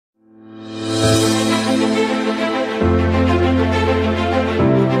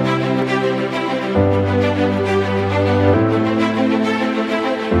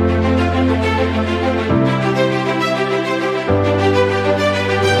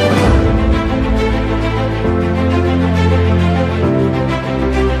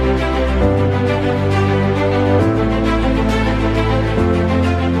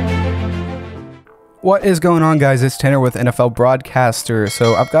What is going on, guys? It's Tanner with NFL Broadcaster.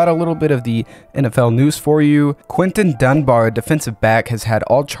 So I've got a little bit of the NFL news for you. Quinton Dunbar, a defensive back, has had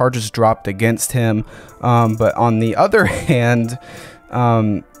all charges dropped against him. But on the other hand,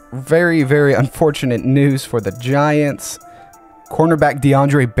 very, very unfortunate news for the Giants. Cornerback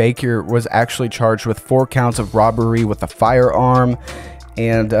DeAndre Baker was actually charged with 4 counts of robbery with a firearm.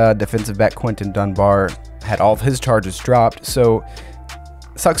 And defensive back Quinton Dunbar had all of his charges dropped. So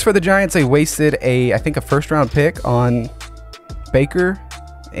sucks for the Giants. They wasted I think a first-round pick on Baker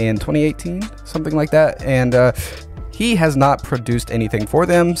in 2018, something like that. And he has not produced anything for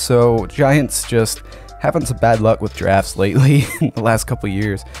them. So Giants just having some bad luck with drafts lately in the last couple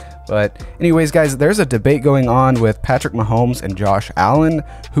years. But anyways, guys, there's a debate going on with Patrick Mahomes and Josh Allen.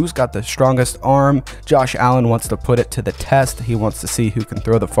 Who's got the strongest arm? Josh Allen wants to put it to the test. He wants to see who can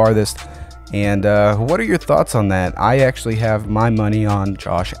throw the farthest. And what are your thoughts on that? I actually have my money on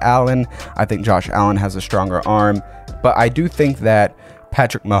Josh Allen. I think Josh Allen has a stronger arm, but I do think that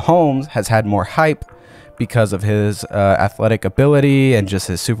Patrick Mahomes has had more hype because of his athletic ability and just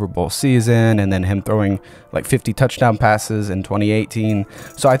his Super Bowl season, and then him throwing like 50 touchdown passes in 2018.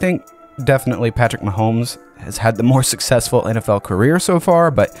 So I think definitely Patrick Mahomes has had the more successful NFL career so far,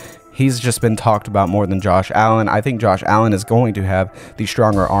 but he's just been talked about more than Josh Allen. I think Josh Allen is going to have the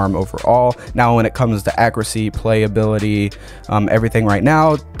stronger arm overall. Now, when it comes to accuracy, playability, everything right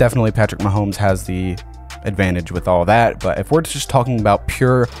now, definitely Patrick Mahomes has the advantage with all that. But if we're just talking about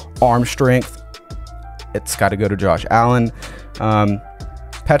pure arm strength, it's got to go to Josh Allen.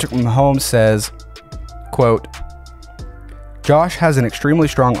 Patrick Mahomes says, quote, "Josh has an extremely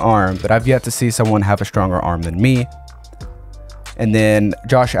strong arm, but I've yet to see someone have a stronger arm than me." And then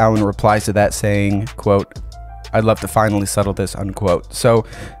Josh Allen replies to that saying, quote, "I'd love to finally settle this," unquote. So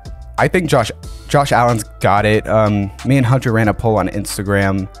I think Josh Allen's got it. Me and Hunter ran a poll on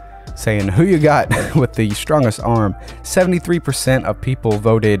Instagram saying, who you got with the strongest arm? 73% of people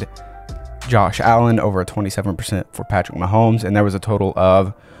voted Josh Allen over 27% for Patrick Mahomes. And there was a total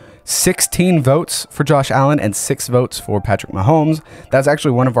of 16 votes for Josh Allen and 6 votes for Patrick Mahomes. That's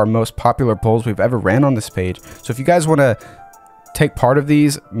actually one of our most popular polls we've ever ran on this page. So if you guys want to take part of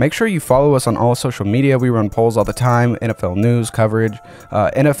these, make sure you follow us on all social media. We run polls all the time, NFL news coverage,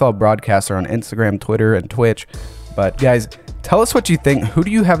 NFL Broadcaster on Instagram, Twitter, and Twitch. But guys, tell us what you think. Who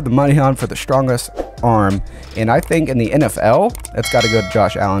do you have the money on for the strongest arm? And I think in the NFL, it's got to go to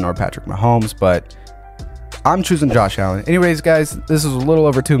Josh Allen or Patrick Mahomes, but I'm choosing Josh Allen. Anyways, guys, this is a little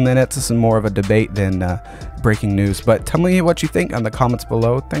over 2 minutes. This is more of a debate than breaking news, but tell me what you think in the comments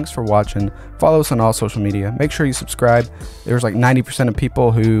below. Thanks for watching. Follow us on all social media. Make sure you subscribe. There's like 90% of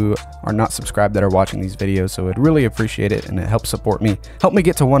people who are not subscribed that are watching these videos, so I'd really appreciate it, and it helps support me. Help me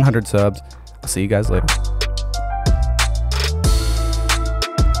get to 100 subs. I'll see you guys later.